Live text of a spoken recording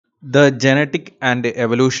The genetic and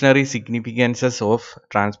evolutionary significances of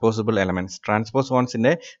transposable elements.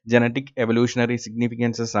 Transposonsന്റെ genetic evolutionary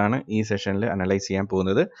significances ആണ് ഈ സെഷനിൽ analyse ചെയ്യാൻ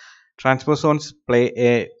പോകുന്നത്. Transposons play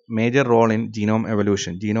a major role in genome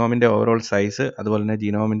evolution. ജീനോമിൻ്റെ overall size അതുപോലെ തന്നെ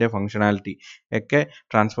ജീനോമിൻ്റെ functionality ഒക്കെ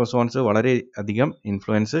ട്രാൻസ്പോസോൺസ് വളരെ അധികം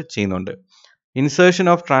ഇൻഫ്ലുവൻസ് ചെയ്യുന്നുണ്ട്. Insertion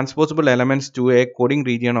of transposable elements to a coding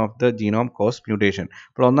region of the genome cause mutation.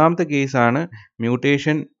 അപ്പോൾ ഒന്നാമത്തെ കേസാണ്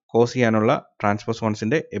മ്യൂട്ടേഷൻ കോസ് ചെയ്യാനുള്ള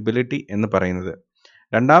ട്രാൻസ്പോസോൺസിൻ്റെ എബിലിറ്റി എന്ന് പറയുന്നത്.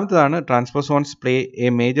 രണ്ടാമത്തേതാണ് transposons play A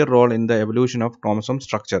major role in the evolution of chromosome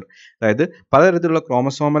structure. അതായത് പലതരത്തിലുള്ള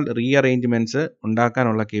ക്രോമസോമൽ റീഅറേഞ്ച്മെൻറ്റ്സ്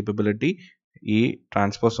ഉണ്ടാക്കാനുള്ള കേപ്പബിലിറ്റി ഈ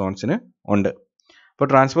ട്രാൻസ്പോസോൺസിന് ഉണ്ട്. അപ്പോൾ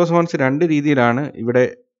ട്രാൻസ്പോസോൺസ് രണ്ട് രീതിയിലാണ് ഇവിടെ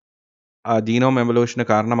ജീനോം എവല്യൂഷന്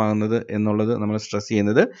കാരണമാകുന്നത് എന്നുള്ളത് നമ്മൾ സ്ട്രെസ്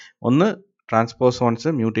ചെയ്യുന്നത്. ഒന്ന്, ട്രാൻസ്പോസോൺസ്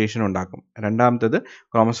മ്യൂട്ടേഷൻ ഉണ്ടാക്കും. രണ്ടാമത്തേത്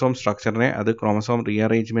ക്രോമസോം സ്ട്രക്ചറിനെ, അത് ക്രോമസോം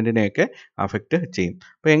റീഅറേഞ്ച്മെൻറ്റിനെയൊക്കെ അഫക്റ്റ് ചെയ്യും.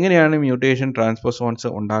 അപ്പോൾ എങ്ങനെയാണ് മ്യൂട്ടേഷൻ ട്രാൻസ്പോസോൺസ്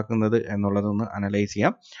ഉണ്ടാക്കുന്നത് എന്നുള്ളതൊന്ന് അനലൈസ്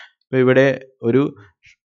ചെയ്യാം. അപ്പോൾ ഇവിടെ ഒരു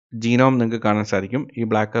ജീനോം നിങ്ങൾക്ക് കാണാൻ സാധിക്കും. ഈ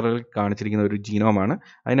ബ്ലാക്ക് കളറിൽ കാണിച്ചിരിക്കുന്ന ഒരു ജീനോമാണ്.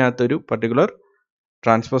 അതിനകത്തൊരു പർട്ടിക്കുലർ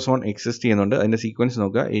ട്രാൻസ്പോസോൺ എക്സിസ്റ്റ് ചെയ്യുന്നുണ്ട്. അതിൻ്റെ സീക്വൻസ്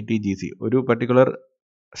നോക്കുക, ATGC. ഒരു പർട്ടിക്കുലർ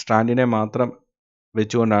സ്ട്രാൻഡിനെ മാത്രം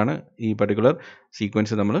വെച്ചുകൊണ്ടാണ് ഈ പർട്ടിക്കുലർ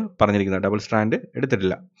സീക്വൻസ് നമ്മൾ പറഞ്ഞിരിക്കുന്നത്. ഡബിൾ സ്ട്രാൻഡ്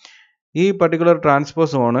എടുത്തിട്ടില്ല. ഈ പർട്ടിക്കുലർ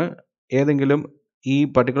ട്രാൻസ്പോസോണ് ഏതെങ്കിലും ഈ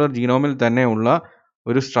പർട്ടിക്കുലർ ജീനോമിൽ തന്നെ ഉള്ള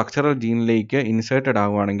ഒരു സ്ട്രക്ചറൽ ജീനിലേക്ക് ഇൻസേർട്ടഡ്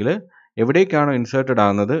ആവുകയാണെങ്കിൽ എവിടേക്കാണോ ഇൻസേർട്ടഡ്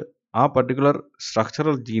ആകുന്നത് ആ പർട്ടിക്കുലർ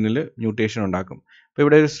സ്ട്രക്ചറൽ ജീനിൽ മ്യൂട്ടേഷൻ ഉണ്ടാക്കും. അപ്പോൾ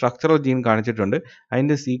ഇവിടെ ഒരു സ്ട്രക്ചറൽ ജീൻ കാണിച്ചിട്ടുണ്ട്.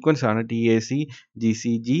 അതിൻ്റെ സീക്വൻസ് ആണ് TAC,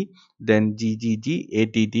 GCG, then GGG,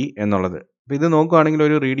 ATT എന്നുള്ളത്. അപ്പോൾ ഇത് നോക്കുകയാണെങ്കിൽ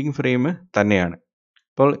ഒരു റീഡിംഗ് ഫ്രെയിം തന്നെയാണ്.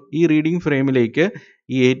 അപ്പോൾ ഈ റീഡിംഗ് ഫ്രെയിമിലേക്ക്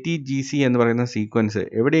ഈ ATGC എന്ന് പറയുന്ന സീക്വൻസ്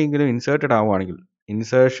എവിടെയെങ്കിലും ഇൻസേർട്ടഡ് ആവുകയാണെങ്കിൽ,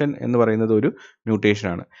 ഇൻസേർഷൻ എന്ന് പറയുന്നത് ഒരു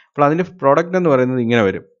മ്യൂട്ടേഷനാണ്. അപ്പോൾ അതിൻ്റെ പ്രോഡക്റ്റ് എന്ന് പറയുന്നത് ഇങ്ങനെ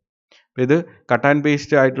വരും. അപ്പോൾ ഇത് കട്ട് ആൻഡ്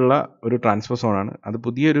പേസ്റ്റ് ആയിട്ടുള്ള ഒരു ട്രാൻസ്പോസോണാണ്. അത്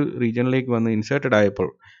പുതിയൊരു റീജിയനിലേക്ക് വന്ന് ഇൻസേർട്ടഡ് ആയപ്പോൾ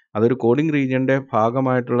അതൊരു കോഡിംഗ് റീജിയൻ്റെ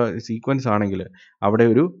ഭാഗമായിട്ടുള്ള സീക്വൻസ് ആണെങ്കിൽ അവിടെ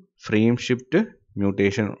ഒരു ഫ്രെയിം ഷിഫ്റ്റ്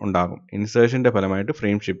മ്യൂട്ടേഷൻ ഉണ്ടാകും. ഇൻസേർഷൻ്റെ ഫലമായിട്ട്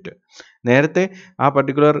ഫ്രെയിം ഷിഫ്റ്റ്. നേരത്തെ ആ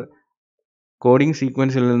പർട്ടിക്കുലർ കോഡിംഗ്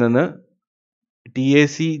സീക്വൻസിൽ നിന്ന്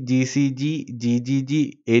TAC, GCG, GGG,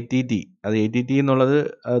 ATT, അത് ATT എന്നുള്ളത്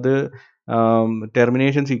അത്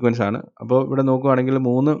ടെർമിനേഷൻ സീക്വൻസ് ആണ്. അപ്പോൾ ഇവിടെ നോക്കുകയാണെങ്കിൽ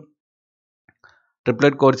 3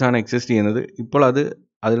 ട്രിപ്ലെറ്റ് കോഡ്സ് ആണ് എക്സിസ്റ്റ് ചെയ്യുന്നത്. ഇപ്പോൾ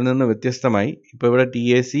അതിൽ നിന്ന് വ്യത്യസ്തമായി ഇപ്പോൾ ഇവിടെ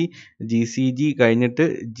TAC, GCG കഴിഞ്ഞിട്ട്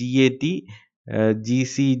GAT,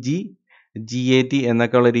 GCG, GAT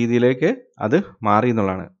എന്നൊക്കെയുള്ള രീതിയിലേക്ക് അത് മാറി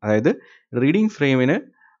എന്നുള്ളതാണ്. അതായത് റീഡിംഗ് ഫ്രെയിമിന്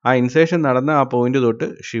ആ ഇൻസേർഷൻ നടന്ന ആ പോയിന്റ് തൊട്ട്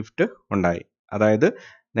ഷിഫ്റ്റ് ഉണ്ടായി. അതായത്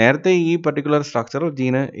നേരത്തെ ഈ പർട്ടിക്കുലർ സ്ട്രക്ചറൽ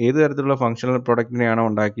ജീന് ഏത് തരത്തിലുള്ള ഫങ്ഷണൽ പ്രൊഡക്റ്റിനെയാണോ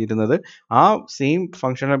ഉണ്ടാക്കിയിരുന്നത് ആ സെയിം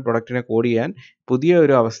ഫങ്ഷണൽ പ്രൊഡക്റ്റിനെ കോഡ് ചെയ്യാൻ പുതിയ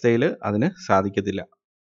ഒരു അവസ്ഥയിൽ അതിന് സാധിക്കത്തില്ല.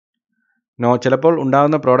 ചിലപ്പോൾ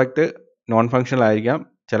ഉണ്ടാകുന്ന പ്രോഡക്റ്റ് നോൺ ഫങ്ഷണൽ ആയിരിക്കാം,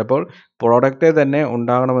 ചിലപ്പോൾ പ്രോഡക്റ്റ് തന്നെ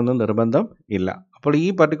ഉണ്ടാകണമെന്ന് നിർബന്ധം ഇല്ല. അപ്പോൾ ഈ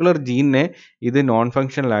പർട്ടിക്കുലർ ജീനിനെ ഇത് നോൺ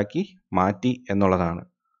ഫങ്ഷണലാക്കി മാറ്റി എന്നുള്ളതാണ്.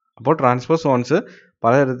 അപ്പോൾ ട്രാൻസ്പോസോൺസ്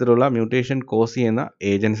പലതരത്തിലുള്ള മ്യൂട്ടേഷൻ കോസ് ചെയ്യുന്ന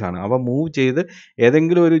ഏജൻസ് ആണ്. അവ മൂവ് ചെയ്ത്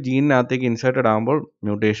ഏതെങ്കിലും ഒരു ജീനിനകത്തേക്ക് ഇൻസേർട്ടഡ് ആകുമ്പോൾ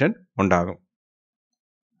മ്യൂട്ടേഷൻ ഉണ്ടാകും.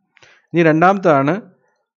 ഇനി രണ്ടാമതാണ്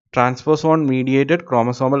ട്രാൻസ്പോസോൺ മീഡിയേറ്റഡ്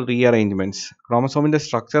ക്രോമസോമൽ റീഅറേഞ്ച്മെൻറ്റ്സ്. ക്രോമസോമിൻ്റെ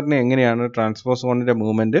സ്ട്രക്ചറിനെ എങ്ങനെയാണ് ട്രാൻസ്പോസോണിൻ്റെ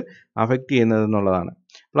മൂവ്മെൻറ്റ് അഫക്റ്റ് ചെയ്യുന്നത് എന്നുള്ളതാണ്.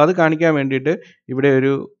 അപ്പോൾ അത് കാണിക്കാൻ വേണ്ടിയിട്ട് ഇവിടെ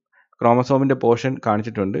ഒരു ക്രോമസോമിൻ്റെ പോർഷൻ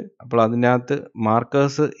കാണിച്ചിട്ടുണ്ട്. അപ്പോൾ അതിനകത്ത്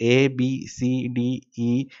മാർക്കേഴ്സ് ABCDEFG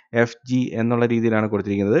എന്നുള്ള രീതിയിലാണ്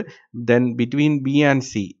കൊടുത്തിരിക്കുന്നത്. Then between B and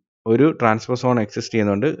C ഒരു ട്രാൻസ്പോസോൺ എക്സിസ്റ്റ്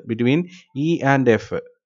ചെയ്യുന്നുണ്ട്. Between E and F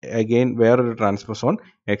again വേറൊരു ട്രാൻസ്പോസോൺ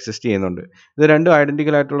എക്സിസ്റ്റ് ചെയ്യുന്നുണ്ട്. ഇത് രണ്ടും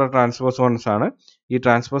ഐഡൻറ്റിക്കൽ ആയിട്ടുള്ള ട്രാൻസ്പോസോൺസ് ആണ്. ഈ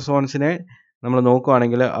ട്രാൻസ്പോസോൺസിനെ നമ്മൾ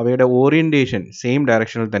നോക്കുകയാണെങ്കിൽ അവയുടെ ഓറിയൻറ്റേഷൻ സെയിം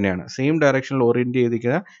ഡയറക്ഷനിൽ തന്നെയാണ്. സെയിം ഡയറക്ഷനിൽ ഓറിയൻറ്റ്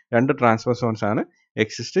ചെയ്തിരിക്കുന്ന രണ്ട് ട്രാൻസ്പോസോൺസ് ആണ്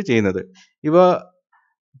എക്സിസ്റ്റ് ചെയ്യുന്നത്. ഇവ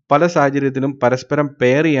പല സാഹചര്യത്തിലും പരസ്പരം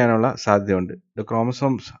പെയർ ചെയ്യാനുള്ള സാധ്യതയുണ്ട്. The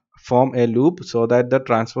chromosomes form A loop so that the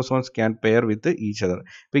transposons can pair with each other.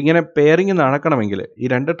 അപ്പോൾ ഇങ്ങനെ പെയറിങ് നടക്കണമെങ്കിൽ, ഈ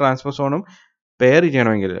രണ്ട് ട്രാൻസ്പോസോണും പെയർ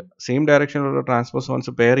ചെയ്യണമെങ്കിൽ, സെയിം ഡയറക്ഷനിലുള്ള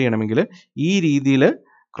ട്രാൻസ്പോസോൺസ് പെയർ ചെയ്യണമെങ്കിൽ ഈ രീതിയിൽ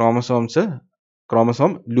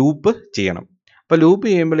ക്രോമസോം ലൂപ്പ് ചെയ്യണം. അപ്പോൾ ലൂപ്പ്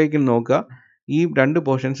ചെയ്യുമ്പോഴേക്കും നോക്കുക ഈ രണ്ട്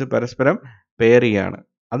പോർഷൻസ് പരസ്പരം പെയർ ചെയ്യാണ്.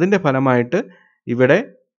 അതിൻ്റെ ഫലമായിട്ട് ഇവിടെ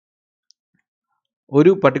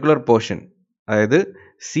ഒരു പർട്ടിക്കുലർ പോർഷൻ, അതായത്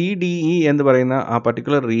CDE എന്ന് പറയുന്ന ആ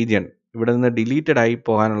പർട്ടിക്കുലർ റീജിയൻ ഇവിടെ നിന്ന് ഡിലീറ്റഡ് ആയി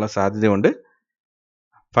പോകാനുള്ള സാധ്യതയുണ്ട്.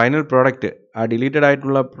 ഫൈനൽ പ്രോഡക്റ്റ്, ആ ഡിലീറ്റഡ്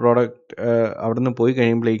ആയിട്ടുള്ള പ്രോഡക്റ്റ് അവിടെ നിന്ന് പോയി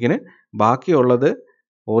കഴിയുമ്പോഴേക്കിന് ബാക്കിയുള്ളത്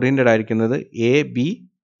ഓറിയൻറ്റഡ് ആയിരിക്കുന്നത്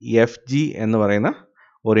ABFG എന്ന് പറയുന്ന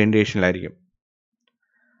ഓറിയൻറ്റേഷനിലായിരിക്കും.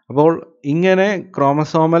 അപ്പോൾ ഇങ്ങനെ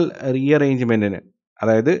ക്രോമസോമൽ റീഅറേഞ്ച്മെൻറ്റിന്,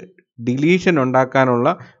 അതായത് ഡിലീഷൻ ഉണ്ടാക്കാനുള്ള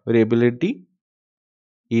ഒരു എബിലിറ്റി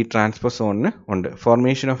ഈ ട്രാൻസ്പോസോണിന് ഉണ്ട്.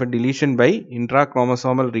 Formation of A deletion by intra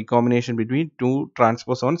chromosomal recombination between 2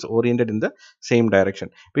 transposons oriented in the same direction.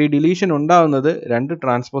 ഇപ്പോൾ ഈ ഡിലീഷൻ ഉണ്ടാകുന്നത് രണ്ട്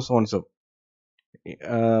ട്രാൻസ്പോസോൺസും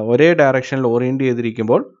ഒരേ ഡയറക്ഷനിൽ ഓറിയന്റ്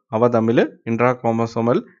ചെയ്തിരിക്കുമ്പോൾ അവ തമ്മിൽ ഇൻട്രാ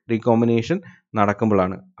ക്രോമസോമൽ റീകോമ്പിനേഷൻ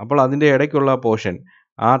നടക്കുമ്പോഴാണ്. അപ്പോൾ അതിൻ്റെ ഇടയ്ക്കുള്ള പോർഷൻ,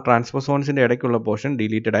 ആ ട്രാൻസ്പോസോൺസിൻ്റെ ഇടയ്ക്കുള്ള പോർഷൻ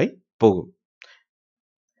ഡിലീറ്റഡ് ആയി പോകും.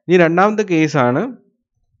 ഇനി രണ്ടാമത്തെ കേസാണ്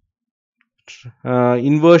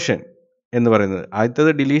ഇൻവേർഷൻ എന്ന് പറയുന്നത്.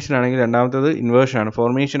 ആദ്യത്തേത് ഡിലീഷൻ ആണെങ്കിൽ രണ്ടാമത്തേത് ഇൻവേർഷൻ ആണ്.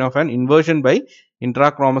 Formation of an inversion by intra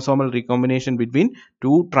chromosomal recombination between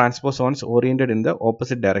 2 transposons oriented in the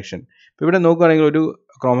opposite direction. ഇപ്പോൾ ഇവിടെ നോക്കുകയാണെങ്കിൽ ഒരു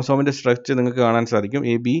ക്രോമസോമിന്റെ സ്ട്രക്ചർ നിങ്ങൾക്ക് കാണാൻ സാധിക്കും.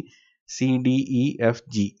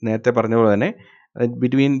 ABCDEFG, നേരത്തെ പറഞ്ഞ പോലെ തന്നെ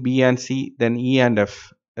between B and C then E and F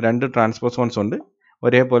രണ്ട് ട്രാൻസ്പോസോൺസ് ഉണ്ട്.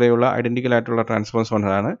 ഒരേപോലെയുള്ള ഐഡന്റിക്കൽ ആയിട്ടുള്ള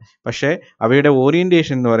ട്രാൻസ്പോസോൺസ് ആണ്. പക്ഷേ അവയുടെ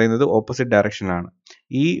ഓറിയന്റേഷൻ എന്ന് പറയുന്നത് ഓപ്പോസിറ്റ് ഡയറക്ഷനിലാണ്.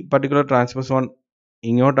 ഈ പർട്ടിക്കുലർ ട്രാൻസ്പോസോൺ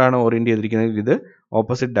ഇങ്ങോട്ടാണ് ഓറിയന്റ് ചെയ്തിരിക്കുന്നത്, ഇത്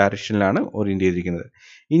ഓപ്പോസിറ്റ് ഡയറക്ഷനിലാണ് ഓറിയന്റ് ചെയ്തിരിക്കുന്നത്.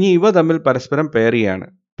 ഇനി ഇവ തമ്മിൽ പരസ്പരം പെയർ ചെയ്യാണ്.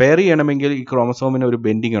 പെയർ ചെയ്യണമെങ്കിൽ ഈ ക്രോമസോമിന് ഒരു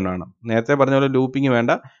ബെൻഡിങ് ഉണ്ടാകണം. നേരത്തെ പറഞ്ഞ പോലെ ലൂപ്പിംഗ്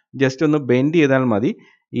വേണ്ട, ജസ്റ്റ് ഒന്ന് ബെൻഡ് ചെയ്താൽ മതി.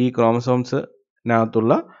 ഈ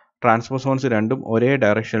ക്രോമസോംസിനകത്തുള്ള ട്രാൻസ്പോസോൺസ് രണ്ടും ഒരേ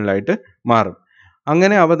ഡയറക്ഷനിലായിട്ട് മാറും.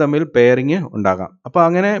 അങ്ങനെ അവ തമ്മിൽ പെയറിങ് ഉണ്ടാകാം. അപ്പോൾ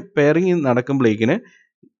അങ്ങനെ പെയറിങ് നടക്കുമ്പോഴേക്കിന്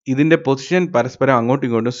ഇതിൻ്റെ പൊസിഷൻ പരസ്പരം അങ്ങോട്ടും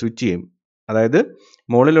ഇങ്ങോട്ടും സ്വിച്ച് ചെയ്യും. അതായത്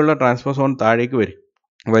മുകളിലുള്ള ട്രാൻസ്പോസോൺ താഴേക്ക്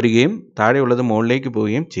വരികയും താഴെയുള്ളത് മുകളിലേക്ക്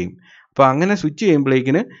പോവുകയും ചെയ്യും. അപ്പോൾ അങ്ങനെ സ്വിച്ച്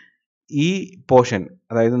ചെയ്യുമ്പോഴേക്കിന് ഈ പോർഷൻ,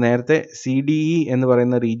 അതായത് നേരത്തെ CDE എന്ന്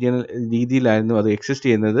പറയുന്ന രീതിയിലായിരുന്നു അത് എക്സിസ്റ്റ്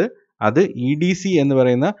ചെയ്യുന്നത്, അത് EDC എന്ന്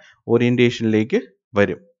പറയുന്ന ഓറിയന്റേഷനിലേക്ക്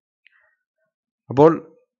വരും. അപ്പോൾ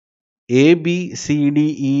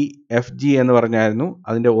ABCDEFG എന്ന് പറഞ്ഞായിരുന്നു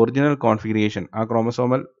അതിൻ്റെ ഒറിജിനൽ കോൺഫിഗറേഷൻ. ആ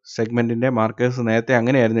ക്രോമസോമൽ സെഗ്മെന്റിന്റെ മാർക്കേഴ്സ് നേരത്തെ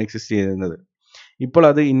അങ്ങനെയായിരുന്നു എക്സിസ്റ്റ് ചെയ്തിരുന്നത്. ഇപ്പോൾ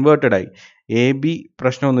അത് ഇൻവേർട്ടഡ് ആയി. AB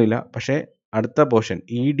പ്രശ്നമൊന്നുമില്ല, പക്ഷേ അടുത്ത പോർഷൻ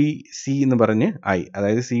EDC എന്ന് പറഞ്ഞ് ആയി.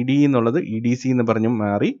 അതായത് CDE എന്നുള്ളത് EDC എന്ന് പറഞ്ഞ്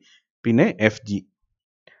മാറി. പിന്നെ FG.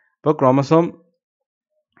 ഇപ്പോൾ chromosome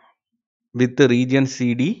with region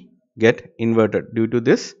CD get inverted due to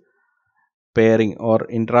this pairing or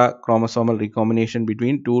intrachromosomal recombination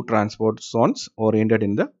between two transposons oriented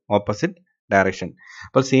in the opposite direction.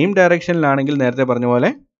 അപ്പോൾ സെയിം ഡയറക്ഷനിലാണെങ്കിൽ നേരത്തെ പറഞ്ഞ പോലെ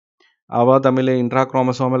അവ തമ്മിൽ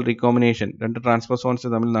ഇൻട്രാക്രോമസോമൽ റീകോമ്പിനേഷൻ, രണ്ട് ട്രാൻസ്പോസോൺസ്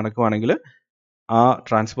തമ്മിൽ നടക്കുകയാണെങ്കിൽ ആ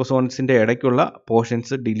ട്രാൻസ്പോസോൺസിൻ്റെ ഇടയ്ക്കുള്ള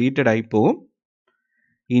പോർഷൻസ് ഡിലീറ്റഡ് ആയി പോകും.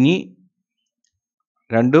 ഇനി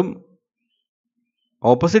രണ്ടും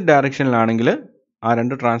ഓപ്പോസിറ്റ് ഡയറക്ഷനിലാണെങ്കിൽ ആ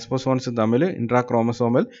രണ്ട് ട്രാൻസ്പോസോൺസ് തമ്മിൽ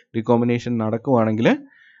ഇൻട്രാക്രോമസോമൽ റീകോമ്പിനേഷൻ നടക്കുകയാണെങ്കിൽ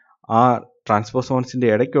ആ ട്രാൻസ്പോസോൺസിൻ്റെ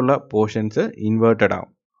ഇടയ്ക്കുള്ള പോർഷൻസ് ഇൻവേർട്ടഡ് ആവും.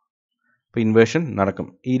 അപ്പോൾ ഇൻവേർഷൻ നടക്കും.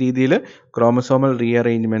 ഈ രീതിയിൽ ക്രോമസോമൽ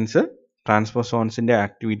റീഅറേഞ്ച്മെൻറ്റ്സ് ട്രാൻസ്പോസോൺസിൻ്റെ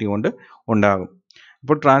ആക്ടിവിറ്റി കൊണ്ട് ഉണ്ടാകും.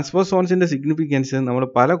 അപ്പോൾ ട്രാൻസ്പോസോൺസിൻ്റെ സിഗ്നിഫിക്കൻസ് നമ്മൾ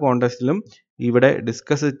പല കോണ്ടെക്സ്റ്റിലും ഇവിടെ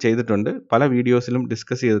ഡിസ്കസ് ചെയ്തിട്ടുണ്ട്, പല വീഡിയോസിലും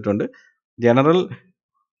ഡിസ്കസ് ചെയ്തിട്ടുണ്ട്. ജനറൽ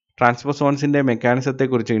ട്രാൻസ്പോസോൺസിൻ്റെ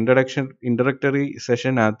മെക്കാനിസത്തെക്കുറിച്ച് ഇൻട്രഡക്ടറി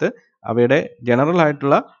സെഷനകത്ത് അവയുടെ ജനറൽ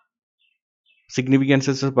ആയിട്ടുള്ള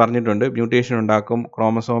സിഗ്നിഫിക്കൻസസ് പറഞ്ഞിട്ടുണ്ട്. മ്യൂട്ടേഷൻ ഉണ്ടാക്കും,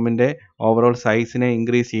 ക്രോമസോമിൻ്റെ ഓവറോൾ സൈസിനെ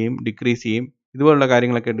ഇൻക്രീസ് ചെയ്യും, ഡിക്രീസ് ചെയ്യും, ഇതുപോലുള്ള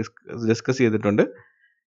കാര്യങ്ങളൊക്കെ ഡിസ്കസ് ചെയ്തിട്ടുണ്ട്.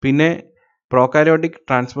 പിന്നെ പ്രോകാരിയോട്ടിക്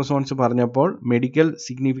ട്രാൻസ്പോസോൺസ് പറഞ്ഞപ്പോൾ medical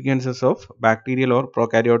സിഗ്നിഫിക്കൻസസ് of bacterial or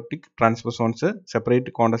prokaryotic transposons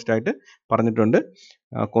separate context ആയിട്ട് പറഞ്ഞിട്ടുണ്ട്.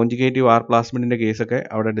 കോഞ്ചുഗേറ്റീവ് ആർ പ്ലാസ്മിഡിൻ്റെ കേസൊക്കെ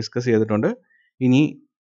അവിടെ ഡിസ്കസ് ചെയ്തിട്ടുണ്ട്. ഇനി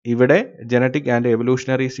ഇവിടെ genetic and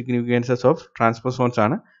evolutionary സിഗ്നിഫിക്കൻസസ് of transposons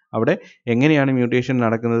ആണ്. അവിടെ എങ്ങനെയാണ് മ്യൂട്ടേഷൻ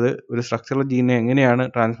നടക്കുന്നത്, ഒരു സ്ട്രക്ചറൽ ജീനെ എങ്ങനെയാണ്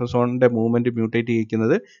ട്രാൻസ്പോസോണിൻ്റെ മൂവ്മെൻറ്റ് മ്യൂട്ടേറ്റ്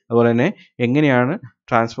ചെയ്യിക്കുന്നത്, അതുപോലെ തന്നെ എങ്ങനെയാണ്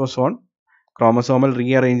ട്രാൻസ്പോസോൺ ക്രോമസോമൽ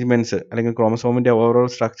റീഅറേഞ്ച്മെൻറ്റ്സ് അല്ലെങ്കിൽ ക്രോമസോമിൻ്റെ ഓവറോൾ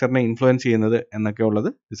സ്ട്രക്ചറിനെ ഇൻഫ്ലുവൻസ് ചെയ്യുന്നത് എന്നൊക്കെ ഉള്ളത്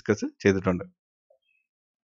ഡിസ്കസ് ചെയ്തിട്ടുണ്ട്.